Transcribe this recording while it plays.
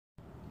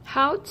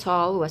How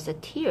tall was a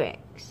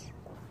T-Rex?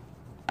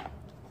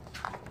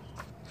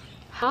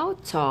 How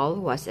tall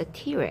was a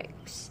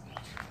T-Rex?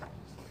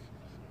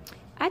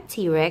 A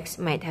T-Rex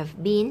might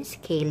have been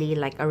scaly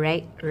like a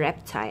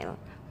reptile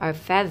or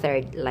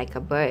feathered like a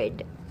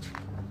bird.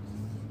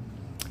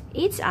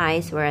 Its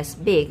eyes were as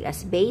big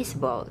as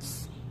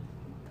baseballs.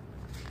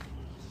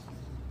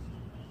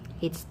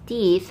 Its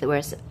teeth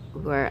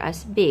were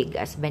as big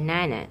as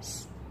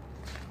bananas.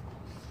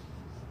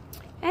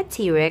 A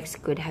T-Rex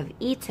could have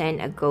eaten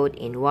a goat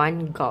in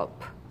one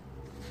gulp.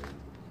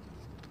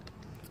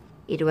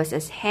 It was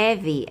as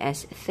heavy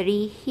as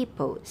 3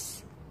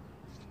 hippos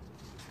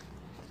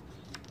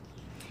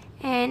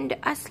and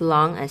as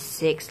long as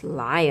 6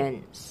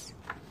 lions.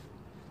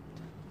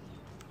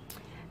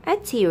 A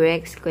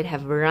T-Rex could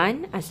have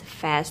run as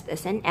fast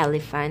as an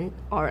elephant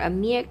or a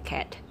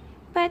meerkat,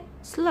 but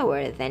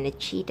slower than a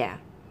cheetah.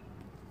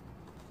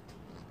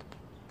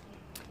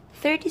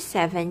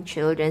 37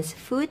 children's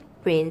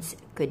footprints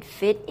could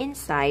fit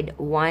inside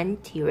one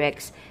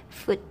T-Rex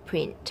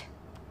footprint.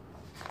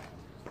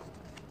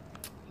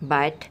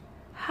 But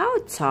how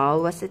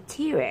tall was a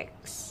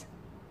T-Rex?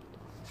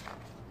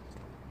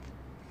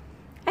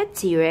 A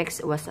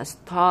T-Rex was as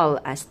tall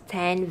as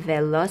 10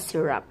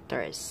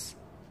 velociraptors,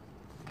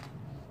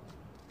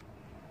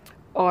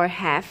 or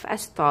half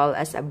as tall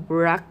as a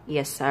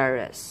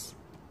brachiosaurus,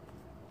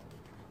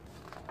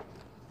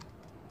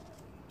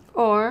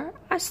 or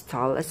as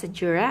tall as a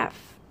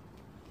giraffe.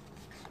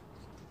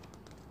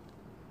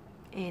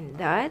 And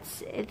that's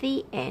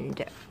the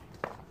end.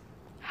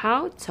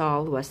 How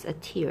tall was a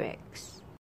T-Rex?